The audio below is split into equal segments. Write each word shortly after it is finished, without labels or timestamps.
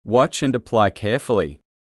Watch and apply carefully.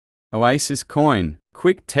 OASIS Coin,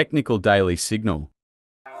 quick technical daily signal.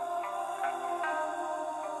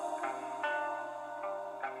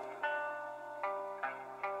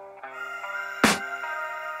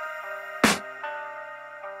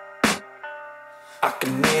 I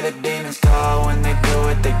can hear the demons call when they do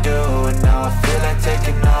what they do. And now I feel like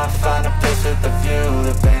taking off, find a place with a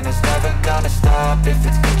view. The pain is never gonna stop if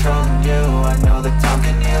it's controlling you. I know that time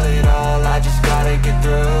can heal it all, I just gotta get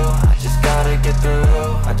through. I just gotta get through,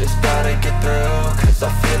 I just gotta get through. Cause I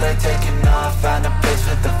feel like taking off, find a place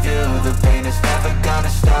with a view. The pain is never gonna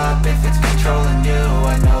stop if it's controlling you.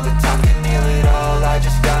 I know that time can heal it all, I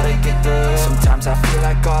just gotta get through. Sometimes I feel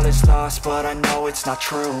like all is lost, but I know it's not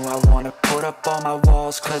true. I wanna put up all my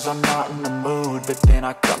walls cause I'm not in the mood, but then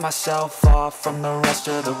I cut myself off from the rest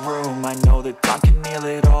of the room. I know that time can heal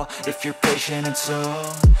it all if you're patient, and soon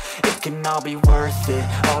it can all be worth it,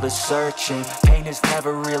 all the searching. Pain is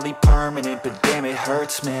never really permanent, but damn it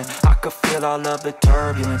hurts, man. I could feel all of the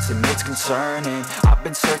turbulence and it's concerning. I've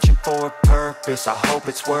been searching for a purpose, I hope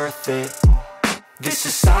it's worth it. This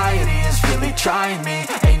society is really trying me.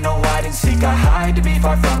 Ain't no hide and seek, I hide to be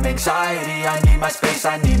far from anxiety. I need my space,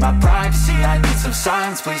 I need my privacy. I need some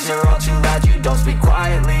silence, please, you're all too loud. You don't speak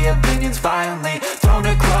quietly, opinions violently thrown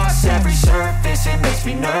across every surface. It makes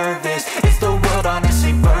me nervous, is the world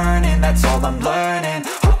honestly burning? That's all I'm learning.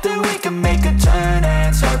 Hope that we can make a turn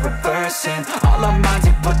and start reversing all our minds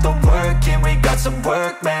and put the work in. We got some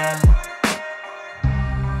work, man.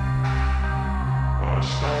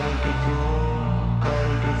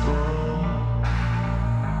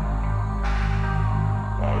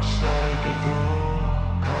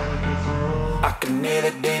 I can hear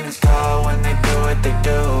the demons call when they do what they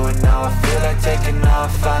do. And now I feel like taking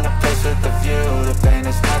off, find a place with a view. The pain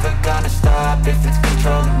is never gonna stop if it's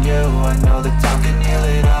controlling you. I know that time can heal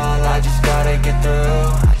it all, I just gotta get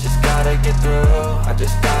through. I just gotta get through, I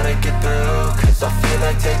just gotta get through. Cause I feel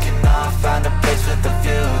like taking off, find a place with a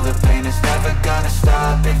view. The pain is never gonna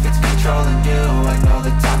stop if it's controlling you. I know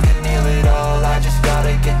that time can heal it all, I just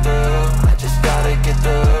gotta get through. I just gotta get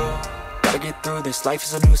through. Gotta get through this, life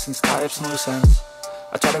is a nuisance, tie up some loose ends.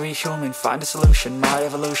 I try to be human, find a solution, my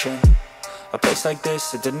evolution. A place like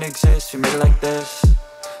this, it didn't exist, we made it like this.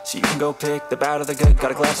 So you can go pick the bad or the good,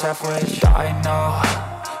 got a glass half wish. I know,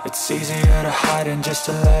 it's easier to hide than just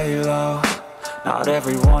to lay low. Not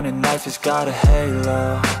everyone in life has got a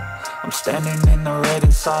halo. I'm standing in the red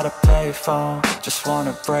inside a payphone, just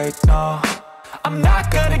wanna break, no. I'm not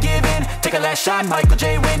gonna give in, take a last shot, Michael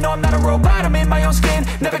J. Win. No, I'm not a robot, I'm in my own skin.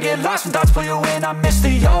 Never get lost when thoughts pull you in. I miss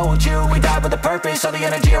the old you, we died with a purpose. All the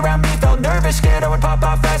energy around me felt nervous, scared I would pop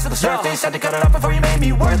out fast to the surface. Had to cut it off before you made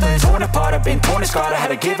me worthless. Torn apart, I've been torn and scarred. I had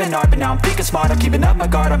a given art, but now I'm thinking smart. I'm keeping up my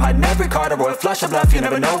guard, I'm hiding every card. A royal flush of bluff, you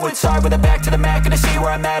never know what's hard. With a back to the mat, gonna see where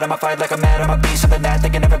I'm at. I'ma fight like I'm mad, I'ma be something that they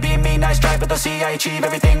can never be me. Nice try, but they'll see I achieve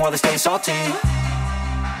everything while they stay salty.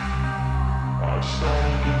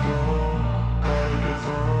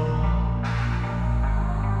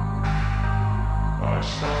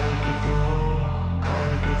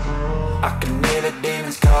 I can hear the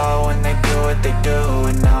demons call when they do what they do.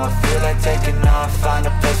 And now I feel like taking off, find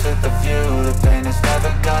a place with a view. The pain is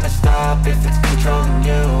never gonna stop if it's controlling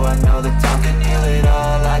you. I know that time can heal it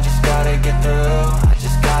all, I just gotta get through. I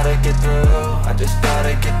just gotta get through, I just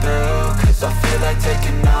gotta get through. Cause I feel like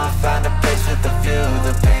taking off, find a place with a view.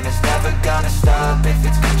 The pain is never gonna stop if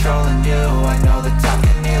it's controlling you. I know